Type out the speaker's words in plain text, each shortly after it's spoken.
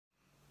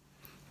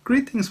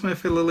Greetings my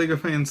fellow LEGO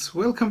fans,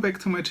 welcome back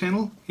to my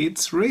channel.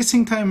 It's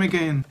racing time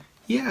again.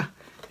 Yeah,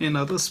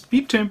 another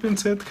Speed Champion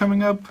set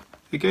coming up.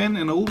 Again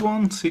an old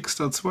one, 6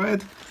 dots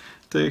wide.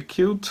 The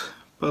cute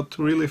but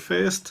really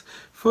fast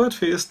Ford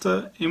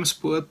Fiesta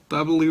M-Sport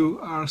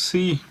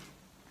WRC.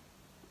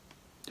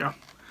 Yeah,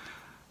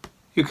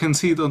 you can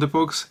see it on the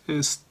box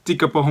as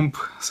Stickerbomb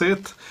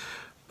set,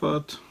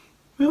 but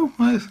well,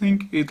 I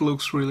think it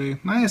looks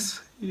really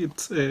nice.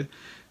 It's a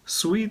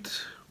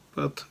sweet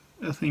but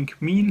I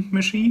think mean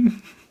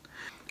machine.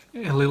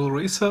 A little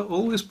racer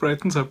always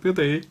brightens up your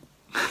day.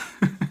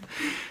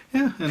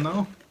 Yeah, and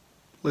now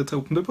let's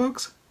open the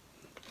box.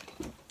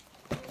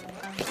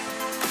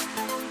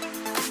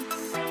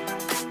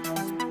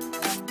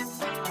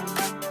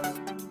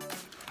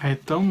 I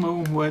don't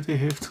know why they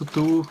have to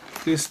do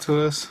this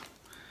to us.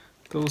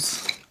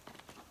 Those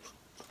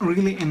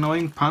really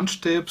annoying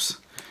punch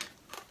tabs.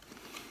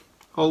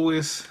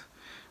 Always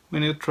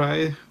when you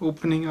try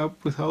opening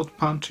up without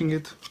punching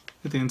it,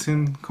 it ends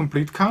in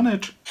complete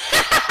carnage.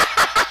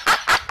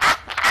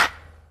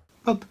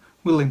 But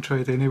we'll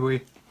enjoy it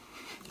anyway.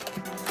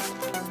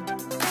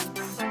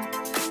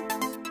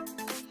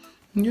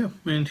 Yeah,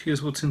 and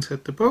here's what's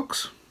inside the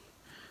box.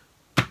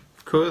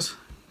 Of course,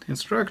 the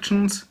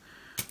instructions,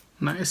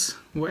 nice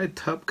white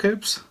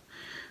hubcaps,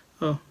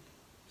 3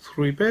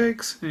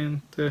 bags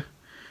and the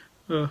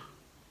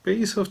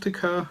base of the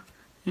car,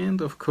 and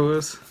of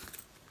course,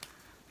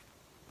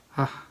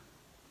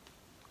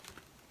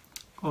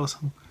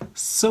 awesome,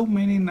 so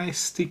many nice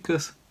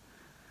stickers.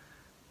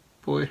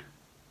 Boy,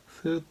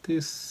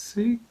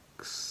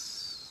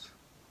 36,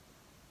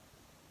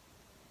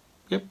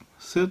 yep,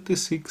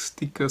 36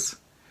 stickers,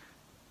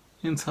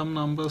 and some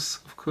numbers,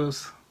 of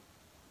course,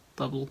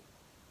 double.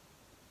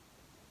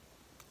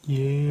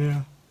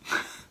 Yeah,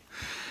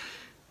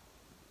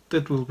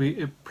 that will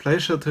be a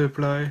pleasure to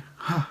apply.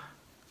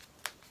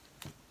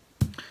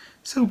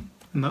 So,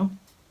 now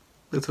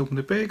let's open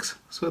the bags,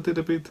 sort it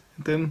a bit,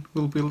 and then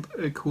we'll build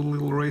a cool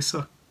little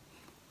racer.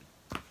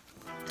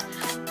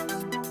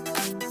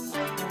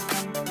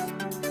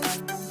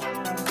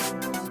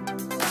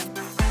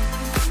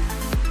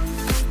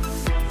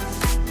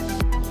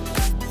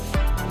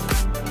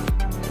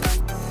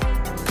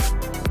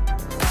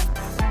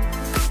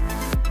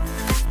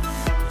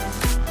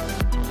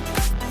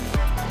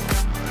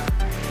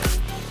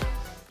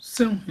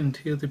 So, and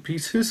here are the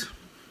pieces.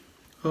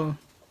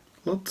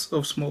 Lots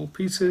of small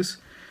pieces.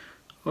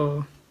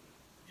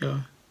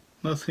 Yeah,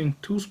 nothing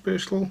too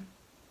special.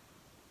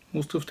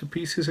 Most of the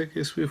pieces I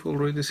guess we've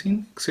already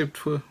seen, except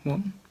for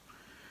one.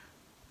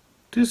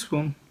 This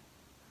one,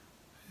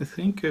 I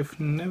think I've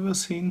never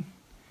seen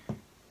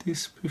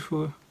this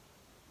before.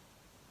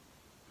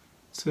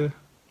 It's a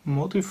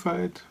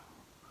modified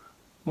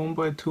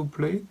 1x2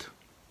 plate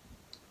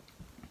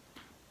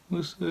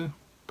with a,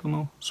 don't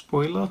know,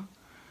 spoiler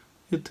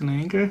at an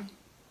angle.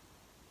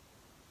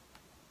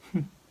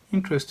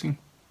 Interesting.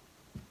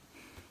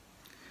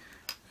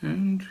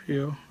 And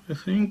yeah, I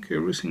think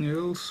everything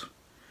else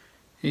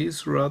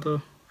is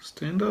rather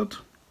standard.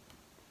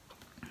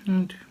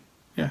 And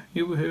yeah,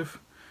 here we have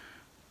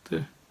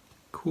the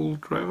cool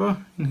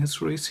driver in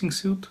his racing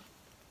suit.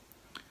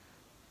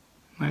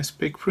 Nice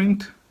back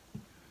print.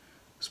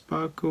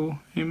 Sparko,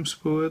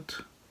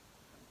 M-Sport,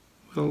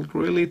 World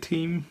Rally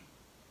Team.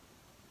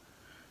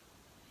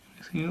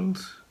 Anything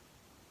else?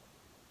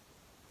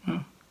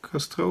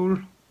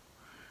 Castrol,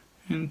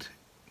 and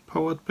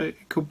powered by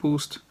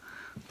EcoBoost.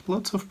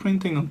 Lots of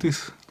printing on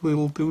this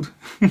little dude.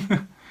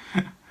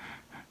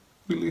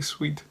 Really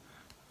sweet.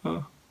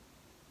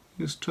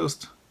 It's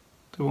just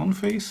the one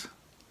face,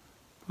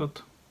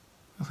 but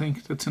I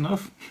think that's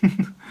enough.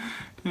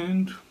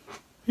 And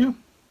yeah,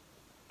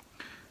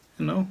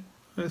 and now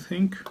I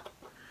think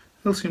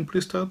I'll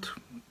simply start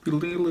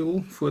building a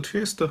little Ford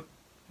Fiesta.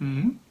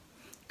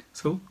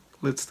 So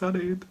let's start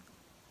it.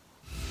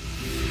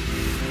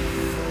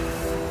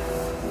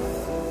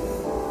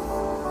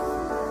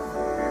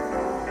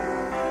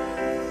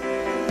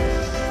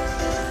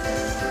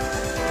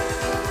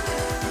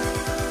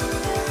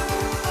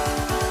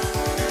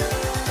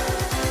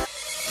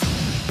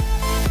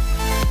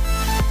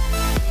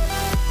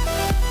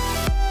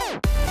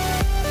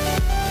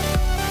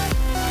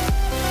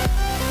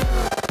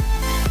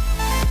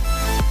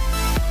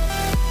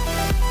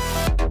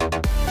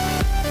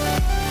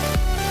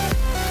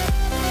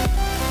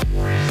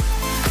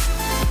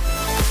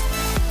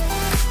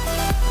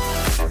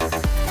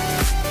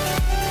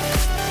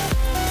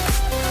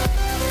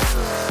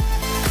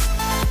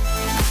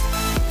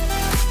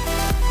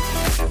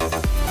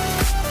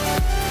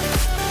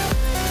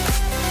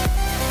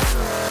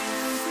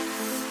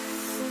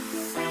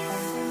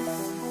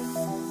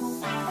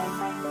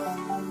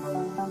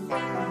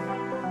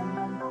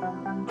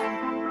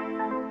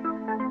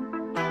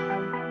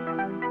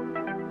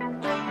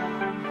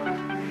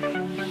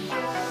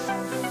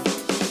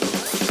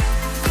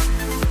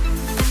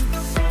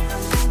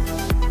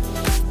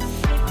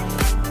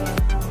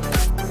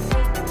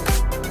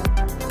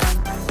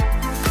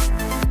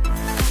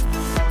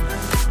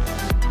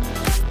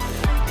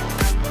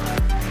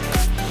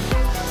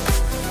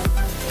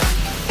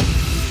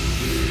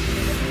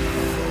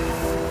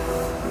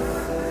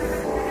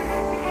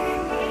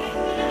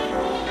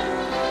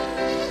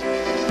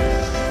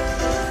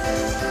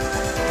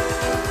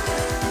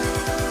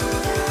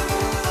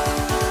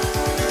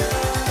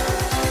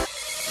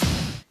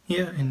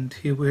 Yeah, and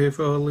here we have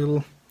our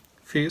little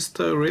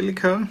Fiesta rally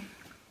car.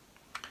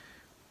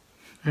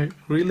 A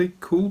really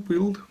cool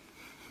build.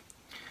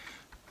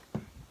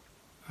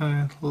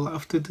 I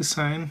love the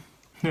design.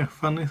 Yeah,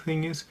 funny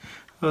thing is,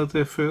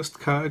 the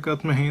first car I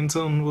got my hands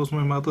on was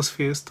my mother's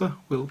Fiesta.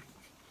 Well,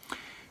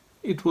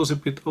 it was a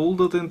bit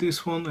older than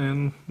this one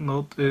and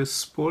not as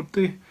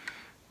sporty,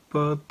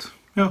 but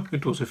yeah,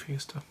 it was a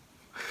Fiesta.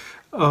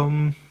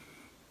 But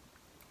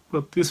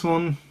this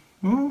one,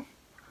 well,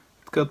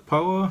 it got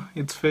power,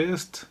 it's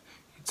fast,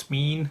 it's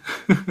mean,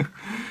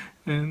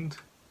 and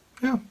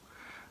yeah,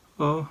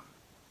 a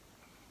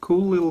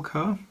cool little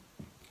car.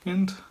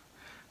 And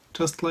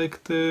just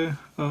like the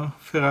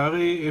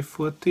Ferrari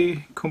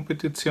F40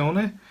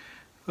 Competizione,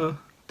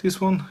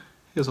 this one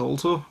has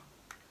also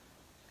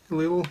a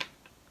little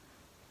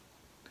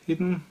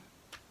hidden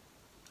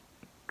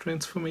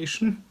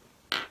transformation.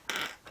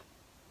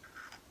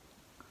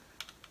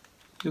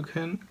 You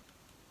can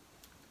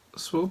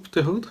swap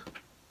the hood,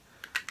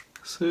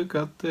 so you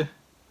got the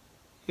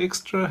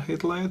extra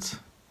headlights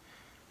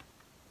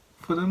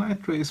for the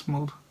night race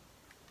mode.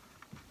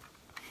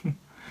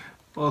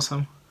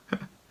 Awesome.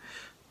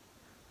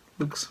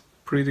 Looks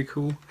pretty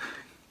cool.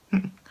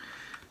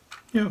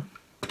 Yeah,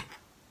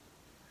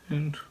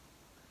 and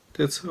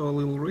that's our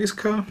little race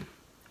car,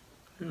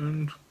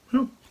 and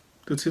yeah,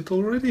 that's it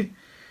already.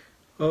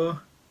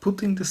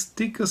 Putting the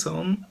stickers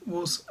on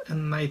was a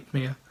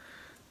nightmare.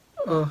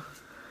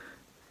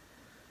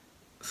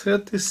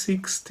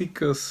 36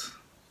 stickers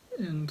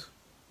and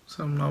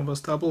some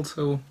numbers doubled,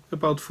 so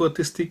about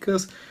 40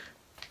 stickers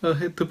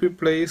had to be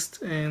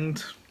placed,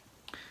 and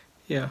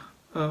yeah,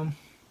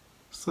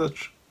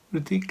 such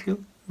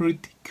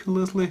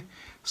ridiculously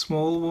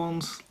small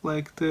ones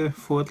like the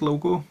Ford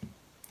logo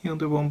here on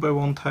the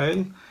 1x1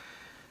 tile,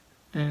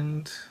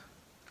 and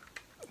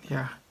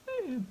yeah,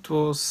 it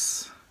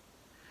was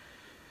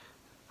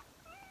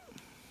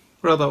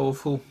rather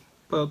awful,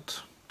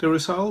 but the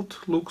result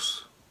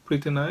looks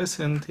pretty nice,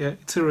 and yeah,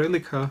 it's a rally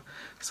car,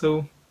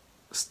 so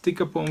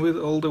Stickerbomb it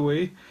all the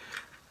way,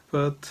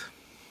 but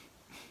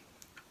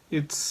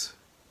it's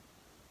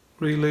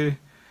really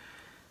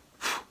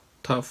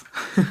tough.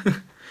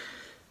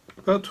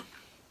 But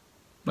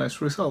nice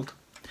result.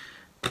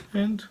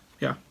 And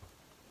yeah,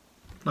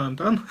 now I'm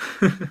done.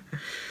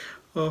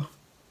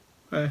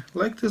 I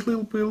like this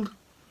little build,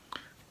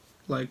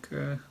 like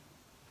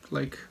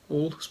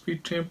all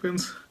speed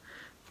champions.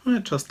 I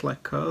just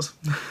like cars.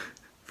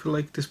 If you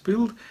like this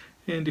build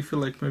and if you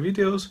like my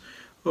videos,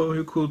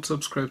 you could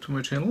subscribe to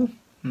my channel.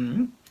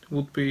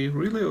 Would be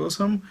really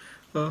awesome.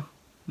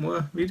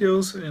 More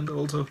videos and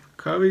also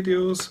car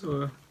videos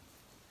or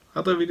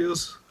other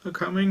videos are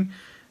coming,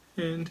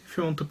 and if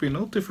you want to be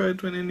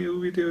notified when a new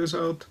video is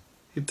out,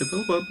 hit the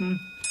bell button.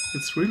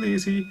 It's really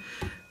easy,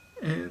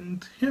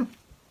 and yeah,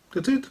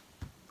 that's it.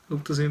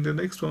 Hope to see you in the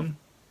next one.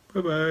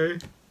 Bye bye.